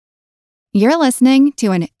You're listening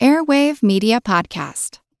to an Airwave Media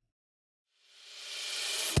Podcast.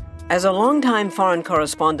 As a longtime foreign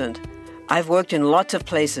correspondent, I've worked in lots of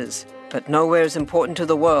places, but nowhere as important to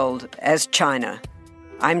the world as China.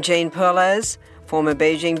 I'm Jane Perlez, former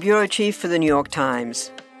Beijing bureau chief for the New York Times.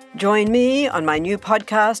 Join me on my new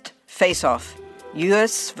podcast, Face Off,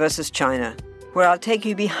 U.S. versus China, where I'll take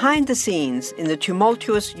you behind the scenes in the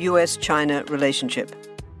tumultuous U.S.-China relationship.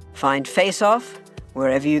 Find Face Off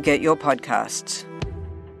wherever you get your podcasts.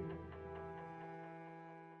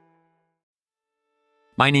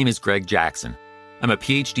 My name is Greg Jackson. I'm a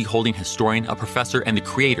PhD-holding historian, a professor, and the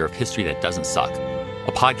creator of History That Doesn't Suck,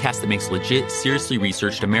 a podcast that makes legit, seriously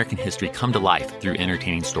researched American history come to life through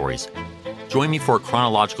entertaining stories. Join me for a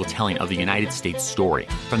chronological telling of the United States story,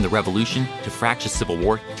 from the Revolution to fractious Civil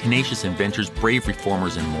War, tenacious inventors, brave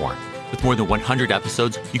reformers, and more. With more than 100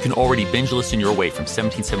 episodes, you can already binge listen your way from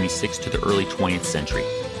 1776 to the early 20th century.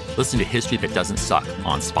 Listen to History That Doesn't Suck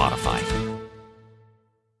on Spotify.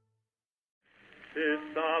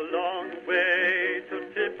 It's a long way to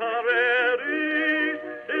Tipperary.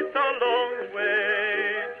 It's a long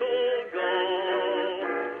way to go.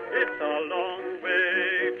 It's a long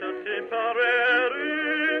way to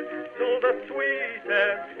Tipperary, to the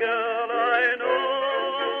sweetest girl I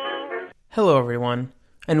know. Hello, everyone,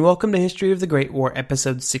 and welcome to History of the Great War,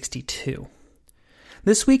 episode 62.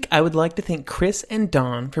 This week, I would like to thank Chris and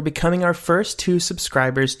Don for becoming our first 2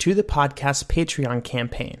 subscribers to the podcast's Patreon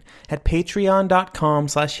campaign at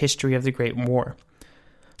patreon.com/History of the Great War.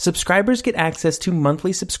 Subscribers get access to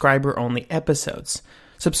monthly subscriber-only episodes.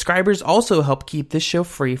 Subscribers also help keep this show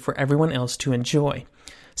free for everyone else to enjoy.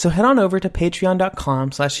 So head on over to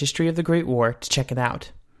patreon.com/History of the Great War to check it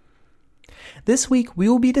out. This week, we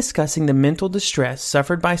will be discussing the mental distress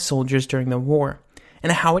suffered by soldiers during the war,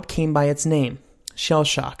 and how it came by its name, shell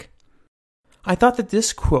shock. I thought that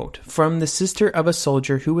this quote from the sister of a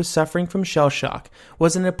soldier who was suffering from shell shock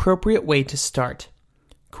was an appropriate way to start.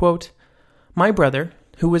 Quote, "My brother,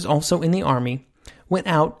 who was also in the army, went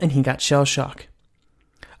out and he got shell shock."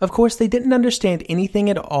 Of course, they didn't understand anything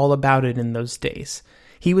at all about it in those days.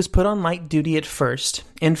 He was put on light duty at first,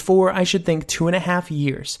 and for, I should think, 2.5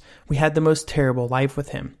 years, we had the most terrible life with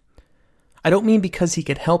him. I don't mean because he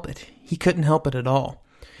could help it. He couldn't help it at all.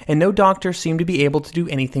 And no doctor seemed to be able to do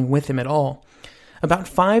anything with him at all. About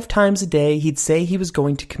 5 times a day, he'd say he was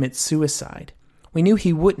going to commit suicide. We knew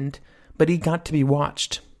he wouldn't, but he got to be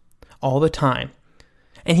watched. All the time.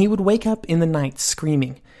 And he would wake up in the night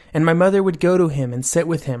screaming, and my mother would go to him and sit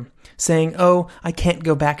with him, saying, "Oh, I can't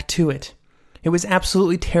go back to it." It was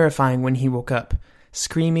absolutely terrifying when he woke up,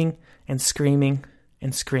 screaming and screaming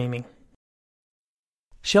and screaming.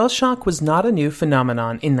 Shell shock was not a new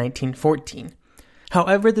phenomenon in 1914.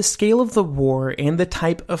 However, the scale of the war and the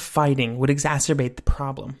type of fighting would exacerbate the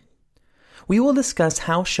problem. We will discuss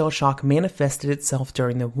how shell shock manifested itself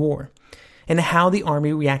during the war, and how the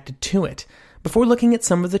army reacted to it, before looking at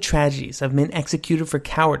some of the tragedies of men executed for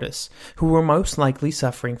cowardice who were most likely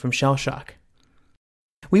suffering from shell shock.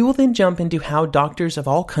 We will then jump into how doctors of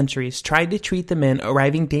all countries tried to treat the men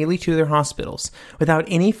arriving daily to their hospitals without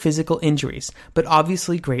any physical injuries, but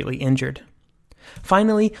obviously greatly injured.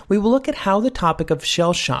 Finally, we will look at how the topic of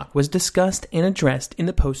shell shock was discussed and addressed in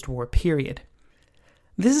the post-war period.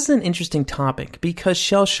 This is an interesting topic because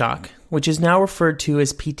shell shock, which is now referred to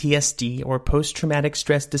as PTSD or post-traumatic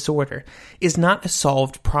stress disorder, is not a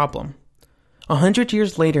solved problem. 100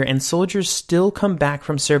 years later, and soldiers still come back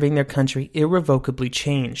from serving their country irrevocably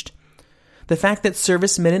changed. The fact that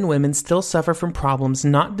servicemen and women still suffer from problems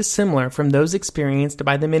not dissimilar from those experienced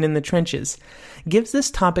by the men in the trenches gives this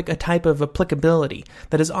topic a type of applicability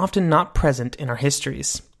that is often not present in our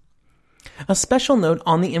histories. A special note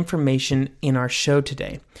on the information in our show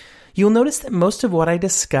today. You'll notice that most of what I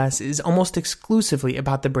discuss is almost exclusively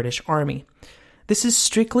about the British Army. This is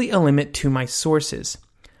strictly a limit to my sources.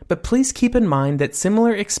 But please keep in mind that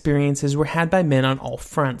similar experiences were had by men on all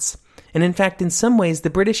fronts. And in fact, in some ways, the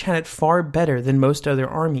British had it far better than most other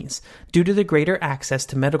armies, due to the greater access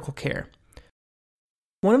to medical care.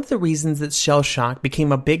 One of the reasons that shell shock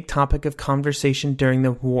became a big topic of conversation during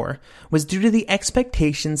the war was due to the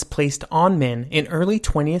expectations placed on men in early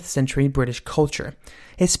 20th century British culture,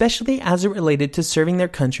 especially as it related to serving their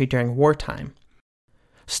country during wartime.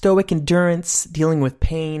 Stoic endurance, dealing with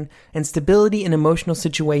pain, and stability in emotional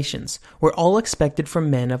situations were all expected from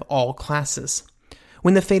men of all classes.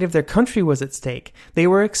 When the fate of their country was at stake, they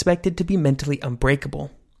were expected to be mentally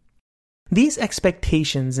unbreakable. These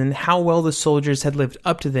expectations and how well the soldiers had lived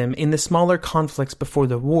up to them in the smaller conflicts before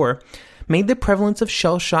the war made the prevalence of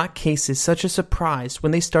shell shock cases such a surprise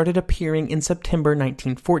when they started appearing in September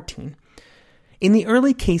 1914. In the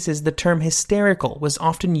early cases, the term hysterical was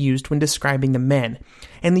often used when describing the men,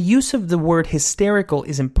 and the use of the word hysterical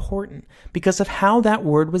is important because of how that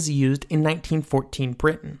word was used in 1914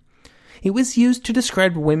 Britain. It was used to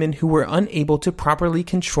describe women who were unable to properly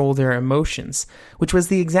control their emotions, which was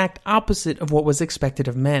the exact opposite of what was expected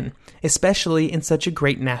of men, especially in such a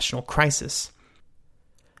great national crisis.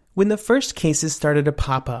 When the first cases started to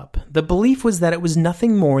pop up, the belief was that it was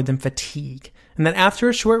nothing more than fatigue, and that after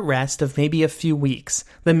a short rest of maybe a few weeks,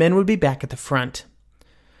 the men would be back at the front.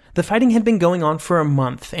 The fighting had been going on for a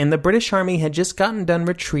month, and the British Army had just gotten done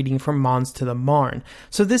retreating from Mons to the Marne,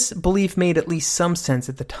 so this belief made at least some sense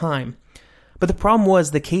at the time. But the problem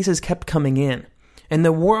was the cases kept coming in, and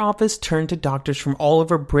the War Office turned to doctors from all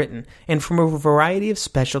over Britain and from a variety of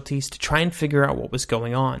specialties to try and figure out what was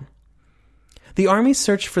going on. The Army's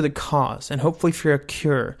search for the cause, and hopefully for a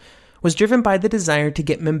cure, was driven by the desire to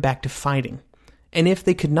get men back to fighting, and if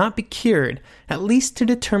they could not be cured, at least to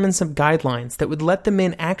determine some guidelines that would let the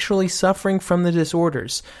men actually suffering from the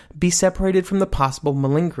disorders be separated from the possible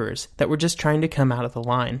malingerers that were just trying to come out of the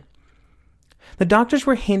line. The doctors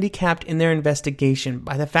were handicapped in their investigation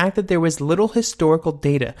by the fact that there was little historical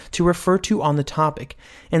data to refer to on the topic,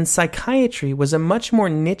 and psychiatry was a much more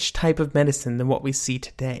niche type of medicine than what we see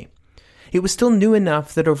today. It was still new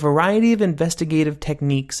enough that a variety of investigative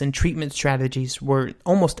techniques and treatment strategies were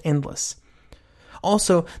almost endless.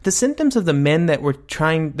 Also, the symptoms of the men that were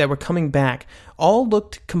coming back all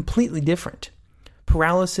looked completely different.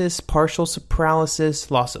 Paralysis, partial paralysis,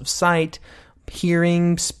 loss of sight,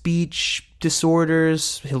 hearing, speech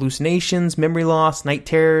disorders, hallucinations, memory loss, night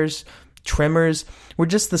terrors, tremors were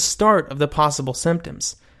just the start of the possible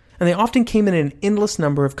symptoms, and they often came in an endless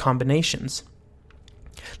number of combinations.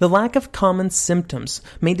 The lack of common symptoms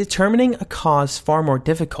made determining a cause far more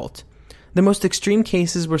difficult. The most extreme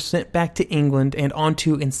cases were sent back to England and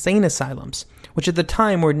onto insane asylums, which at the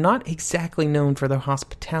time were not exactly known for their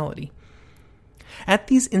hospitality. At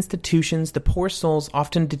these institutions, the poor souls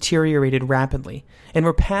often deteriorated rapidly and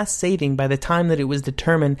were past saving by the time that it was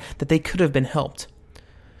determined that they could have been helped.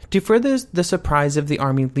 To further the surprise of the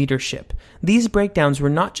Army leadership, these breakdowns were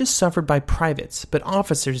not just suffered by privates, but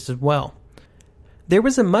officers as well. There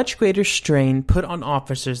was a much greater strain put on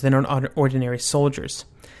officers than on ordinary soldiers,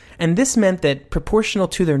 and this meant that, proportional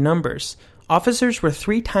to their numbers, officers were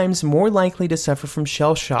 3 times more likely to suffer from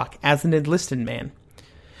shell shock as an enlisted man.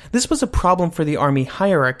 This was a problem for the Army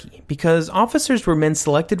hierarchy, because officers were men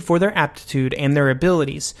selected for their aptitude and their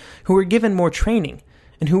abilities, who were given more training,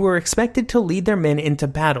 and who were expected to lead their men into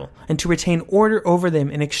battle and to retain order over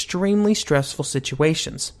them in extremely stressful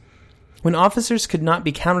situations. When officers could not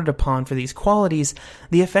be counted upon for these qualities,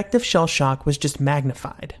 the effect of shell shock was just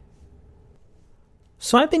magnified.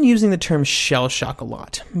 So I've been using the term shell shock a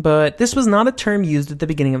lot, but this was not a term used at the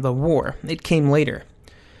beginning of the war. It came later.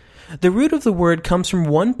 The root of the word comes from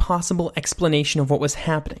one possible explanation of what was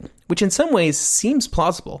happening, which in some ways seems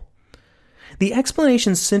plausible. The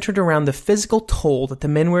explanation centered around the physical toll that the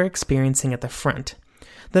men were experiencing at the front.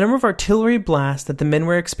 The number of artillery blasts that the men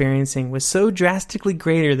were experiencing was so drastically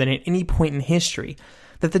greater than at any point in history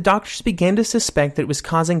that the doctors began to suspect that it was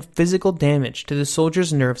causing physical damage to the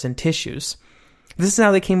soldiers' nerves and tissues. This is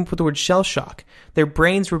how they came up with the word shell shock. Their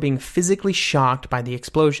brains were being physically shocked by the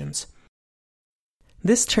explosions.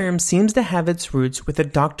 This term seems to have its roots with a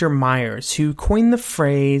Dr. Myers, who coined the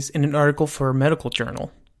phrase in an article for a medical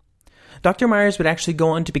journal. Dr. Myers would actually go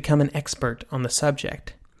on to become an expert on the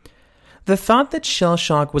subject. The thought that shell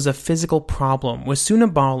shock was a physical problem was soon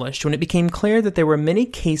abolished when it became clear that there were many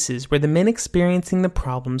cases where the men experiencing the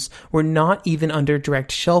problems were not even under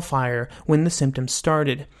direct shell fire when the symptoms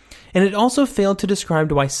started, and it also failed to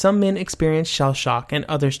describe why some men experienced shell shock and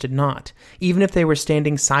others did not, even if they were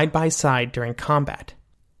standing side by side during combat.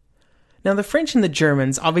 Now, the French and the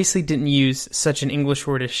Germans obviously didn't use such an English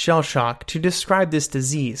word as shell shock to describe this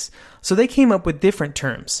disease, so they came up with different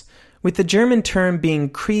terms, with the German term being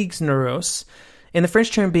Kriegsneurose, and the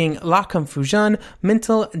French term being La Confusion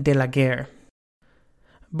Mentale de la Guerre.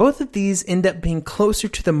 Both of these end up being closer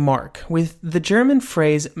to the mark, with the German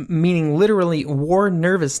phrase meaning literally war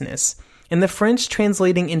nervousness, and the French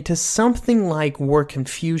translating into something like war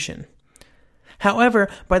confusion. However,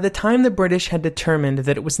 by the time the British had determined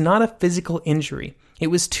that it was not a physical injury, it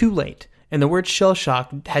was too late, and the word shell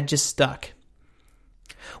shock had just stuck.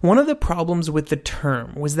 One of the problems with the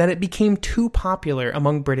term was that it became too popular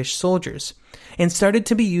among British soldiers, and started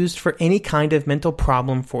to be used for any kind of mental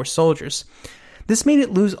problem for soldiers. This made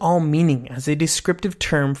it lose all meaning as a descriptive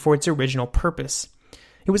term for its original purpose.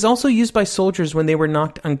 It was also used by soldiers when they were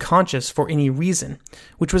knocked unconscious for any reason,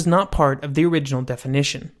 which was not part of the original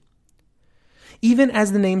definition. Even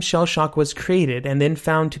as the name shell shock was created and then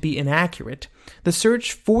found to be inaccurate, the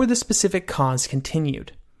search for the specific cause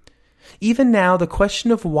continued. Even now, the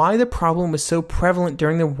question of why the problem was so prevalent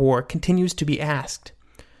during the war continues to be asked.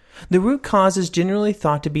 The root cause is generally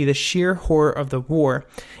thought to be the sheer horror of the war,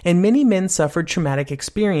 and many men suffered traumatic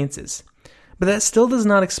experiences. But that still does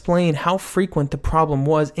not explain how frequent the problem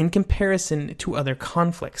was in comparison to other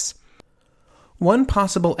conflicts. One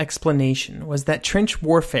possible explanation was that trench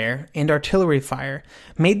warfare and artillery fire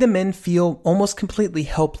made the men feel almost completely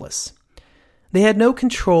helpless. They had no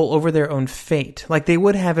control over their own fate, like they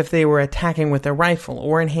would have if they were attacking with a rifle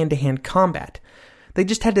or in hand-to-hand combat. They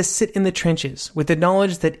just had to sit in the trenches with the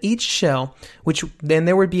knowledge that each shell, which then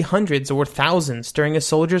there would be hundreds or thousands during a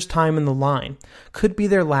soldier's time in the line, could be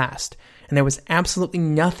their last, and there was absolutely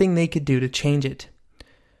nothing they could do to change it.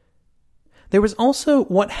 There was also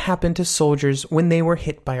what happened to soldiers when they were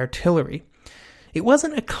hit by artillery. It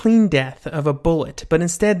wasn't a clean death of a bullet, but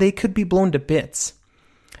instead they could be blown to bits.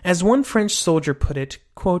 As one French soldier put it,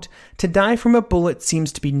 quote, "To die from a bullet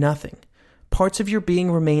seems to be nothing. Parts of your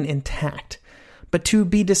being remain intact. But to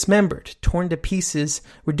be dismembered, torn to pieces,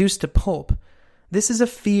 reduced to pulp, this is a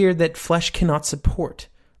fear that flesh cannot support.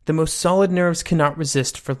 The most solid nerves cannot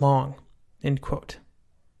resist for long." End quote.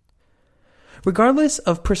 Regardless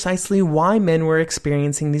of precisely why men were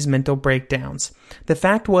experiencing these mental breakdowns, the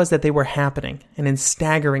fact was that they were happening, and in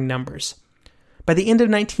staggering numbers. By the end of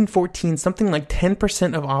 1914, something like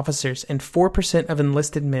 10% of officers and 4% of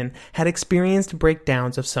enlisted men had experienced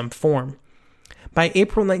breakdowns of some form. By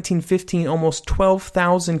April 1915, almost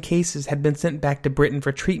 12,000 cases had been sent back to Britain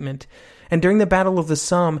for treatment, and during the Battle of the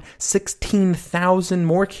Somme, 16,000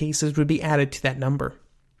 more cases would be added to that number.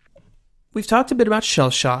 We've talked a bit about shell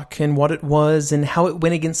shock and what it was and how it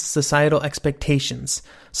went against societal expectations,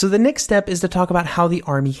 so the next step is to talk about how the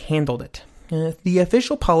Army handled it. The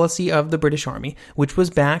official policy of the British Army, which was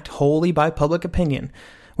backed wholly by public opinion,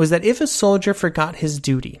 was that if a soldier forgot his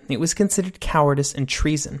duty, it was considered cowardice and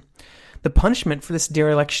treason. The punishment for this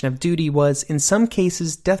dereliction of duty was, in some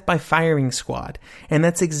cases, death by firing squad, and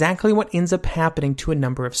that's exactly what ends up happening to a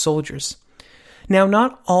number of soldiers. Now,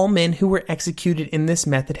 not all men who were executed in this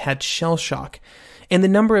method had shell shock, and the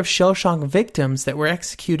number of shell shock victims that were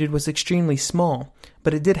executed was extremely small,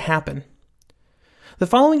 but it did happen. The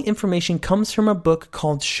following information comes from a book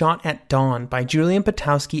called Shot at Dawn by Julian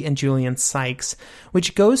Potowski and Julian Sykes,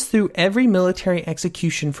 which goes through every military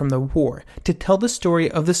execution from the war to tell the story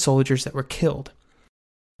of the soldiers that were killed.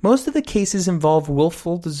 Most of the cases involve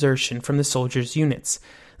willful desertion from the soldiers' units.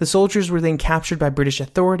 The soldiers were then captured by British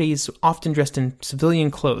authorities, often dressed in civilian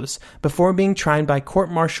clothes, before being tried by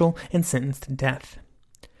court-martial and sentenced to death.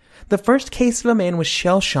 The first case of a man with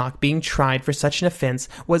shell shock being tried for such an offense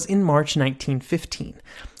was in March 1915.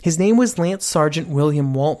 His name was Lance Sergeant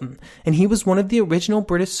William Walton, and he was one of the original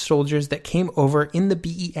British soldiers that came over in the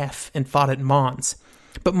BEF and fought at Mons.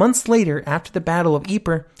 But months later, after the Battle of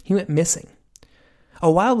Ypres, he went missing. A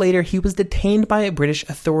while later, he was detained by British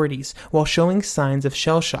authorities while showing signs of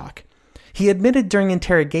shell shock. He admitted during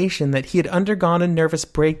interrogation that he had undergone a nervous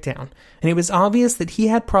breakdown, and it was obvious that he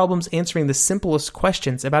had problems answering the simplest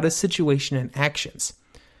questions about his situation and actions.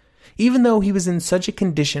 Even though he was in such a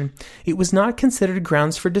condition, it was not considered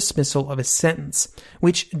grounds for dismissal of his sentence,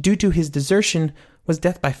 which, due to his desertion, was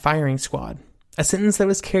death by firing squad, a sentence that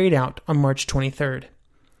was carried out on March 23rd.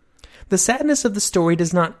 The sadness of the story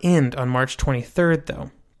does not end on March 23rd,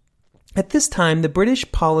 though. At this time, the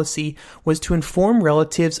British policy was to inform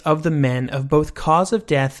relatives of the men of both cause of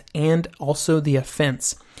death and also the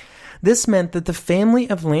offense. This meant that the family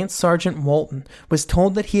of Lance Sergeant Walton was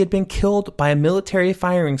told that he had been killed by a military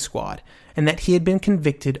firing squad and that he had been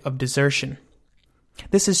convicted of desertion.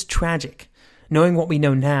 This is tragic, knowing what we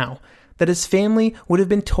know now, that his family would have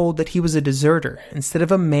been told that he was a deserter instead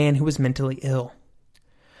of a man who was mentally ill.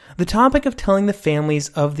 The topic of telling the families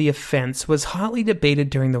of the offense was hotly debated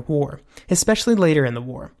during the war, especially later in the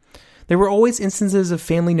war. There were always instances of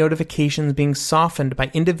family notifications being softened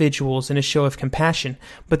by individuals in a show of compassion,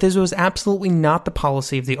 but this was absolutely not the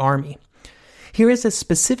policy of the Army. Here is a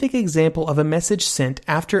specific example of a message sent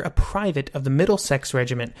after a private of the Middlesex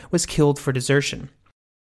Regiment was killed for desertion.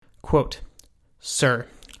 Quote, "Sir,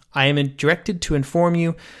 I am directed to inform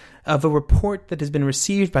you of a report that has been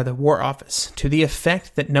received by the War Office to the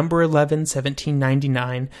effect that number 11,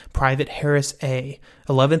 1799, Private Harris A.,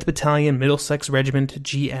 11th Battalion, Middlesex Regiment,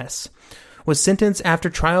 GS, was sentenced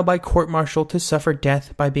after trial by court-martial to suffer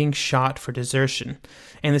death by being shot for desertion,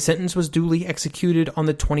 and the sentence was duly executed on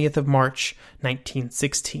the 20th of March,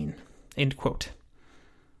 1916. End quote.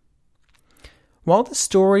 While the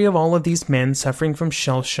story of all of these men suffering from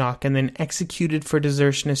shell shock and then executed for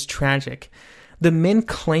desertion is tragic, The men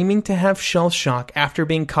claiming to have shell shock after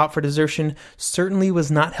being caught for desertion certainly was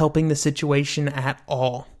not helping the situation at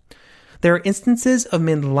all. There are instances of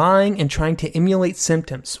men lying and trying to emulate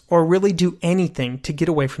symptoms, or really do anything to get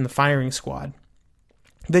away from the firing squad.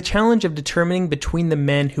 The challenge of determining between the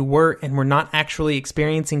men who were and were not actually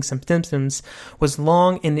experiencing some symptoms was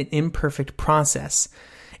long and an imperfect process,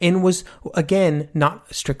 and was, again,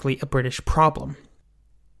 not strictly a British problem.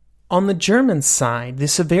 On the German side, the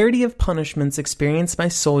severity of punishments experienced by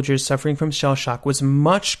soldiers suffering from shell shock was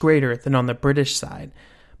much greater than on the British side,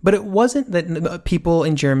 but it wasn't that people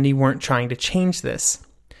in Germany weren't trying to change this.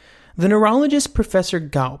 The neurologist Professor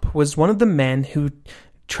Gaupp was one of the men who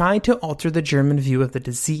tried to alter the German view of the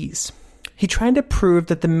disease. He tried to prove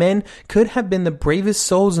that the men could have been the bravest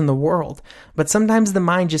souls in the world, but sometimes the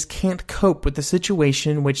mind just can't cope with the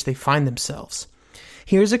situation in which they find themselves.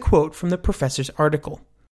 Here's a quote from the professor's article.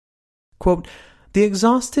 Quote, "The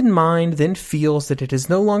exhausted mind then feels that it is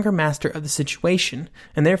no longer master of the situation,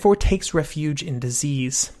 and therefore takes refuge in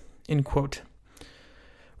disease." End quote.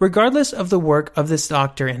 Regardless of the work of this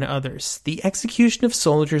doctor and others, the execution of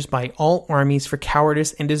soldiers by all armies for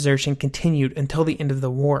cowardice and desertion continued until the end of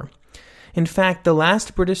the war. In fact, the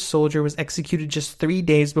last British soldier was executed just 3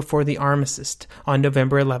 days before the armistice on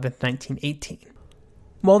November 11, 1918.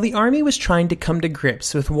 While the army was trying to come to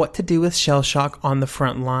grips with what to do with shell shock on the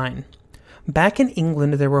front line, back in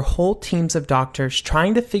England there were whole teams of doctors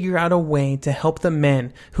trying to figure out a way to help the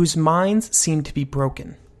men whose minds seemed to be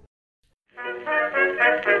broken.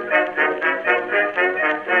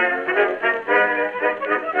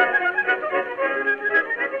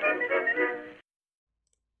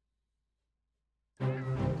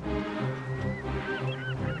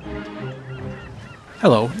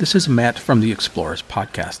 Hello, this is Matt from the Explorers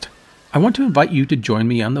Podcast. I want to invite you to join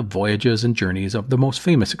me on the voyages and journeys of the most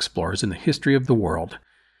famous explorers in the history of the world.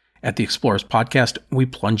 At the Explorers Podcast, we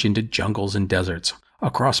plunge into jungles and deserts,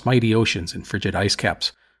 across mighty oceans and frigid ice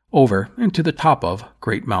caps, over and to the top of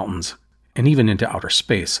great mountains, and even into outer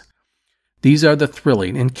space. These are the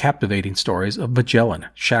thrilling and captivating stories of Magellan,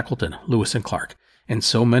 Shackleton, Lewis and Clark, and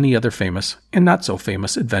so many other famous and not so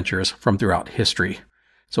famous adventurers from throughout history.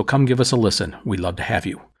 So come give us a listen. We'd love to have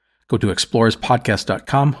you. Go to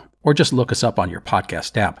explorerspodcast.com or just look us up on your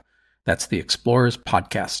podcast app. That's the Explorers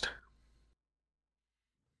Podcast.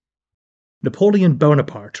 Napoleon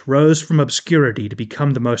Bonaparte rose from obscurity to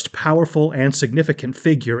become the most powerful and significant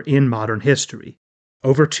figure in modern history.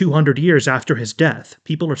 Over 200 years after his death,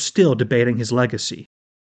 people are still debating his legacy.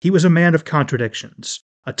 He was a man of contradictions,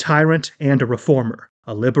 a tyrant and a reformer,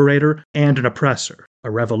 a liberator and an oppressor, a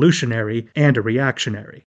revolutionary and a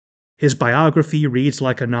reactionary. His biography reads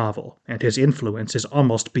like a novel, and his influence is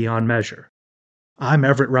almost beyond measure. I'm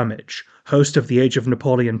Everett Rummage, host of the Age of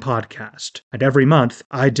Napoleon podcast, and every month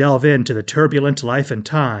I delve into the turbulent life and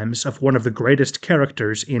times of one of the greatest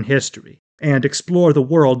characters in history, and explore the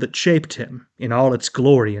world that shaped him in all its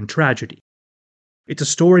glory and tragedy. It's a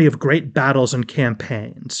story of great battles and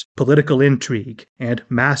campaigns, political intrigue, and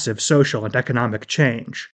massive social and economic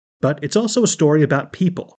change. But it's also a story about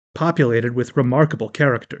people, populated with remarkable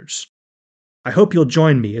characters. I hope you'll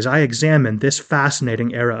join me as I examine this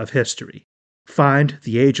fascinating era of history. Find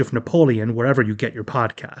The Age of Napoleon wherever you get your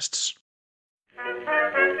podcasts.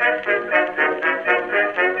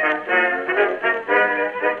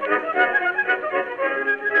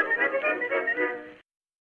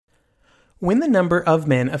 When the number of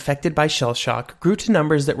men affected by shell shock grew to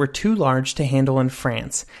numbers that were too large to handle in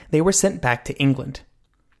France, they were sent back to England.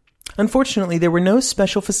 Unfortunately, there were no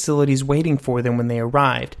special facilities waiting for them when they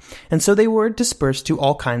arrived, and so they were dispersed to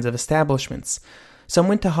all kinds of establishments. Some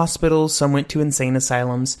went to hospitals, some went to insane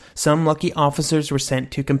asylums, some lucky officers were sent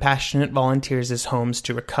to compassionate volunteers' homes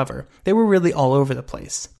to recover. They were really all over the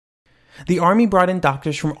place. The army brought in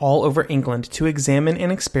doctors from all over England to examine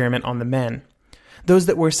and experiment on the men. Those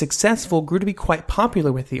that were successful grew to be quite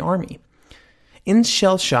popular with the army. In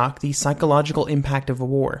Shell Shock, the psychological impact of a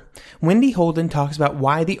war, Wendy Holden talks about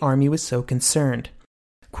why the army was so concerned.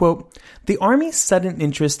 Quote, "The army's sudden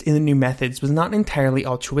interest in the new methods was not entirely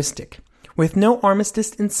altruistic. With no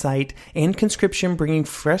armistice in sight and conscription bringing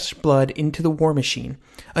fresh blood into the war machine,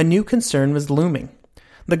 a new concern was looming.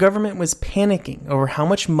 The government was panicking over how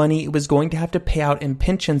much money it was going to have to pay out in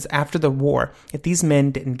pensions after the war if these men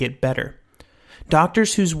didn't get better.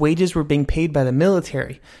 Doctors whose wages were being paid by the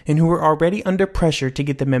military and who were already under pressure to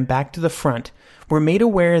get the men back to the front were made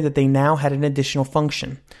aware that they now had an additional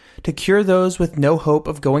function, to cure those with no hope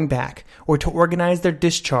of going back or to organize their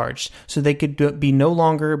discharge so they could no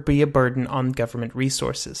longer be a burden on government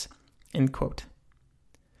resources." End quote.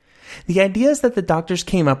 The ideas that the doctors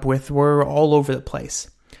came up with were all over the place.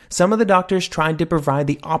 Some of the doctors tried to provide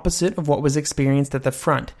the opposite of what was experienced at the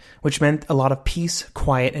front, which meant a lot of peace,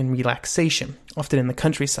 quiet, and relaxation, often in the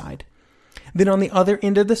countryside. Then on the other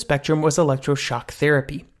end of the spectrum was electroshock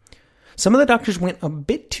therapy. Some of the doctors went a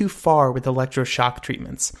bit too far with electroshock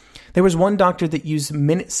treatments. There was one doctor that used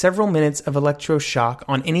several minutes of electroshock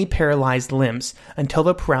on any paralyzed limbs until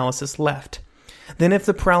the paralysis left. Then if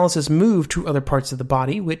the paralysis moved to other parts of the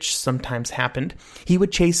body, which sometimes happened, he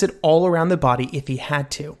would chase it all around the body if he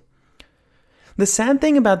had to. The sad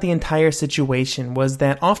thing about the entire situation was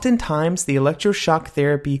that oftentimes the electroshock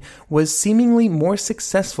therapy was seemingly more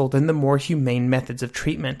successful than the more humane methods of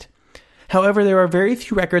treatment. However, there are very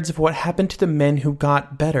few records of what happened to the men who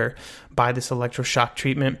got better by this electroshock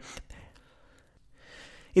treatment.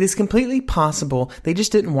 It is completely possible they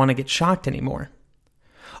just didn't want to get shocked anymore.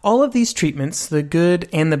 All of these treatments, the good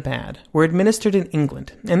and the bad, were administered in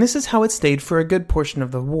England, and this is how it stayed for a good portion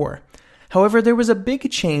of the war. However, there was a big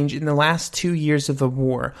change in the last 2 years of the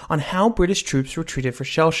war on how British troops were treated for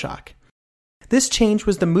shell shock. This change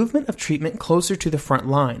was the movement of treatment closer to the front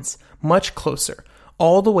lines, much closer,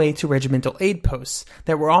 all the way to regimental aid posts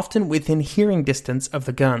that were often within hearing distance of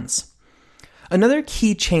the guns. Another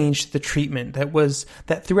key change to the treatment was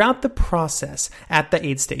that throughout the process at the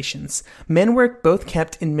aid stations, men were both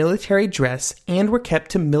kept in military dress and were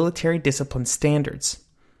kept to military discipline standards.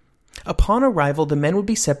 Upon arrival, the men would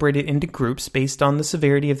be separated into groups based on the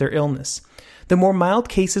severity of their illness. The more mild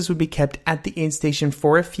cases would be kept at the aid station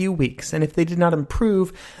for a few weeks, and if they did not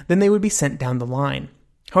improve, then they would be sent down the line.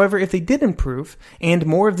 However, if they did improve, and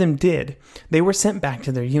more of them did, they were sent back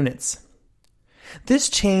to their units. This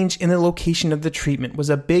change in the location of the treatment was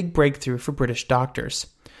a big breakthrough for British doctors.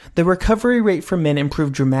 The recovery rate for men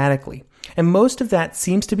improved dramatically, and most of that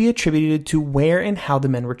seems to be attributed to where and how the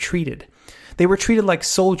men were treated. They were treated like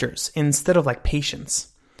soldiers instead of like patients.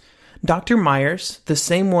 Dr. Myers, the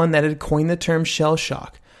same one that had coined the term shell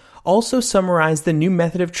shock, also summarized the new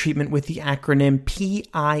method of treatment with the acronym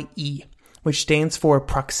PIE, which stands for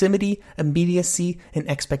Proximity, Immediacy, and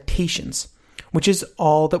Expectations, which is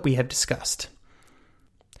all that we have discussed.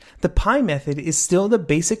 The PIE method is still the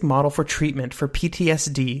basic model for treatment for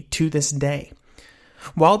PTSD to this day.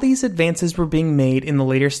 While these advances were being made in the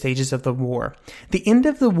later stages of the war, the end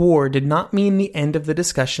of the war did not mean the end of the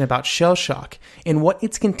discussion about shell shock and what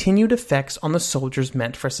its continued effects on the soldiers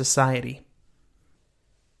meant for society.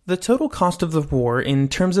 The total cost of the war in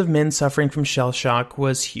terms of men suffering from shell shock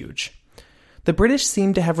was huge. The British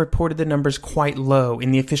seem to have reported the numbers quite low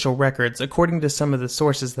in the official records, according to some of the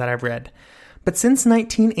sources that I've read. But since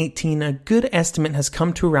 1918, a good estimate has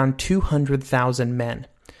come to around 200,000 men.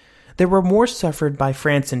 There were more suffered by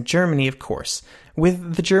France and Germany, of course,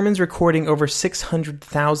 with the Germans recording over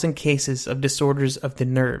 600,000 cases of disorders of the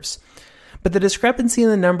nerves. But the discrepancy in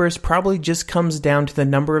the numbers probably just comes down to the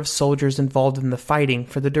number of soldiers involved in the fighting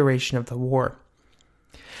for the duration of the war.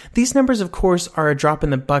 These numbers, of course, are a drop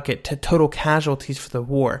in the bucket to total casualties for the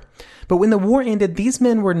war, but when the war ended, these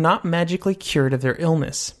men were not magically cured of their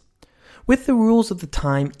illness. With the rules of the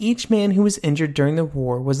time, each man who was injured during the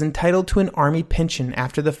war was entitled to an army pension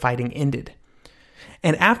after the fighting ended.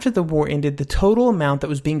 And after the war ended, the total amount that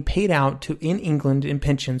was being paid out in England in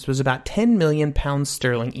pensions was about £10 million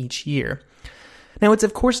sterling each year. Now, it's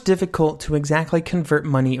of course difficult to exactly convert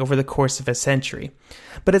money over the course of a century,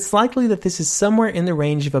 but it's likely that this is somewhere in the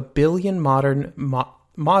range of $1 billion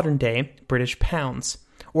modern-day British pounds,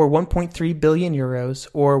 or 1.3 billion euros,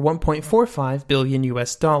 or 1.45 billion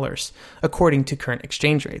US dollars, according to current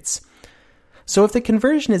exchange rates. So if the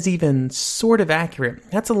conversion is even sort of accurate,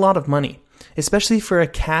 that's a lot of money, especially for a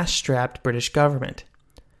cash-strapped British government.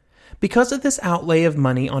 Because of this outlay of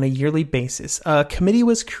money on a yearly basis, a committee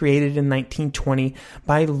was created in 1920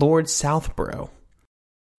 by Lord Southborough.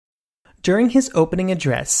 During his opening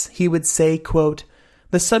address, he would say, quote,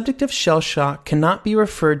 "The subject of shell shock cannot be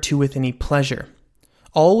referred to with any pleasure.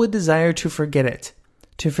 All would desire to forget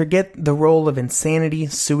the role of insanity,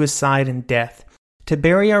 suicide, and death, to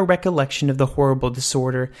bury our recollection of the horrible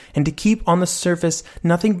disorder, and to keep on the surface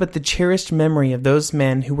nothing but the cherished memory of those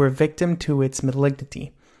men who were victim to its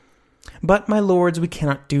malignity. But, my lords, we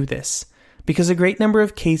cannot do this, because a great number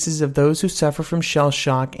of cases of those who suffer from shell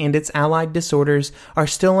shock and its allied disorders are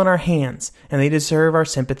still in our hands, and they deserve our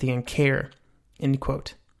sympathy and care." End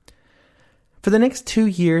quote. For the next 2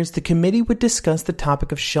 years, the committee would discuss the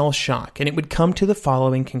topic of shell shock, and it would come to the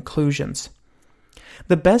following conclusions.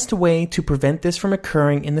 The best way to prevent this from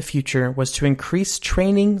occurring in the future was to increase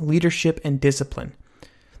training, leadership, and discipline,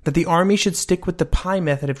 that the army should stick with the PIE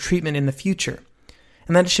method of treatment in the future,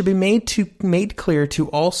 and that it should be made clear to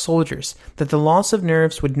all soldiers that the loss of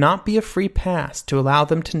nerves would not be a free pass to allow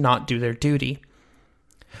them to not do their duty.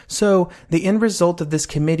 So, the end result of this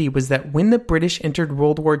committee was that when the British entered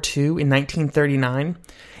World War II in 1939,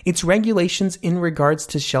 its regulations in regards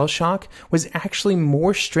to shell shock was actually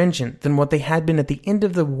more stringent than what they had been at the end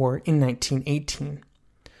of the war in 1918.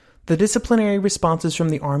 The disciplinary responses from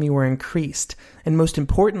the Army were increased, and most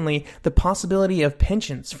importantly, the possibility of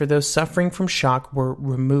pensions for those suffering from shock were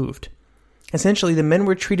removed. Essentially, the men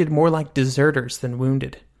were treated more like deserters than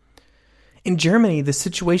wounded. In Germany, the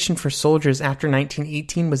situation for soldiers after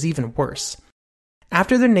 1918 was even worse.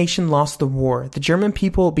 After their nation lost the war, the German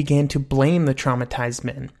people began to blame the traumatized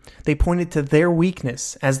men. They pointed to their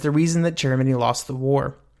weakness as the reason that Germany lost the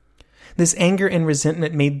war. This anger and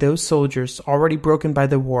resentment made those soldiers, already broken by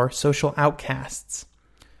the war, social outcasts.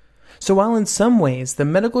 So while in some ways the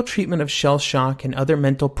medical treatment of shell shock and other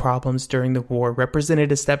mental problems during the war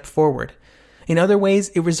represented a step forward, in other ways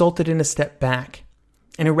it resulted in a step back,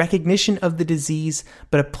 and a recognition of the disease,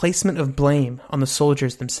 but a placement of blame on the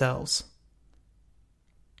soldiers themselves.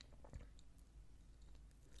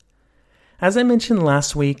 As I mentioned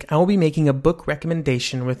last week, I will be making a book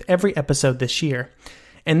recommendation with every episode this year,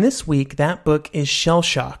 and this week that book is Shell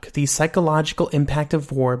Shock: The Psychological Impact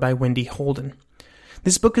of War by Wendy Holden.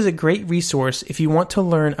 This book is a great resource if you want to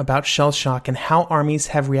learn about shell shock and how armies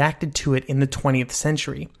have reacted to it in the 20th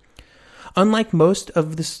century. Unlike most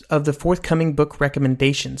of the forthcoming book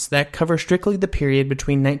recommendations that cover strictly the period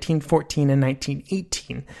between 1914 and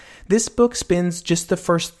 1918, this book spends just the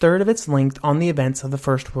first third of its length on the events of the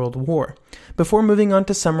First World War, before moving on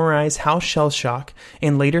to summarize how shell shock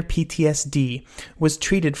and later PTSD was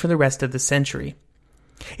treated for the rest of the century.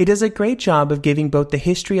 It does a great job of giving both the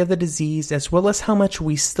history of the disease as well as how much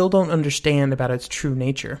we still don't understand about its true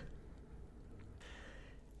nature.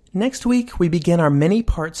 Next week, we begin our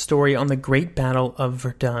many-part story on the Great Battle of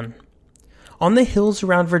Verdun. On the hills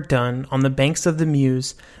around Verdun, on the banks of the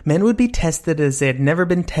Meuse, men would be tested as they had never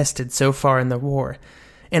been tested so far in the war,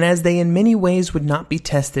 and as they in many ways would not be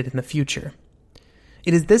tested in the future.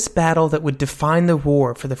 It is this battle that would define the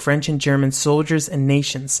war for the French and German soldiers and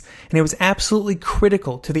nations, and it was absolutely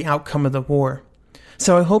critical to the outcome of the war.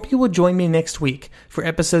 So I hope you will join me next week for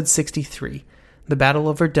episode 63, The Battle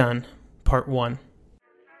of Verdun, Part 1.